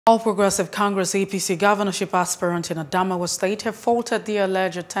All Progressive Congress A.P.C governorship aspirant in Adamawa State have faulted the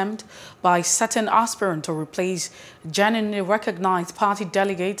alleged attempt by certain aspirant to replace genuinely recognized party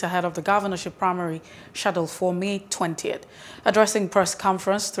delegates ahead of the governorship primary scheduled for May 20th. Addressing press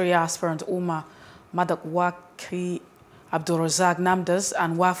conference, three aspirants Umar Madakwaki, Abdulrazak Namdas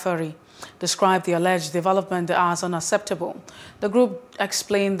and Wafari described the alleged development as unacceptable. The group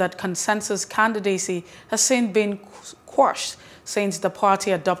explained that consensus candidacy has since been quashed since the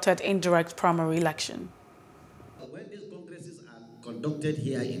party adopted indirect primary election. When these congresses are conducted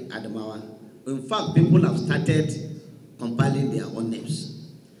here in Adamawa, in fact, people have started compiling their own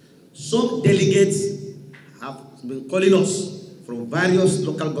names. Some delegates have been calling us from various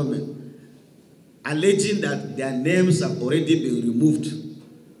local governments, alleging that their names have already been removed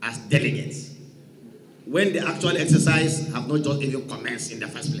as delegates, when the actual exercise have not just even commenced in the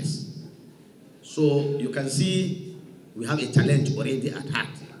first place. So you can see we have a challenge already at heart.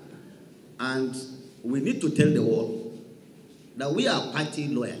 And we need to tell the world that we are party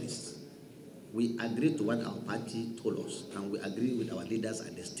loyalists. We agree to what our party told us, and we agree with our leaders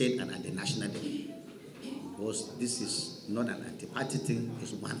at the state and at the national level. Because this is not an anti-party thing,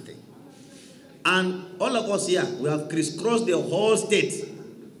 it's one thing. And all of us here, we have crisscrossed the whole state.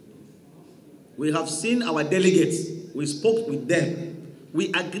 We have seen our delegates. We spoke with them. We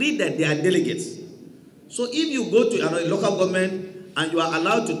agreed that they are delegates. So if you go to a local government and you are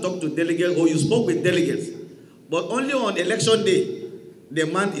allowed to talk to delegates or you spoke with delegates, but only on election day, the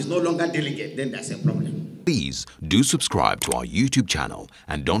man is no longer delegate, then that's a problem. Please do subscribe to our YouTube channel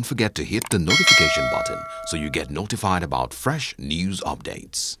and don't forget to hit the notification button so you get notified about fresh news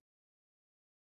updates.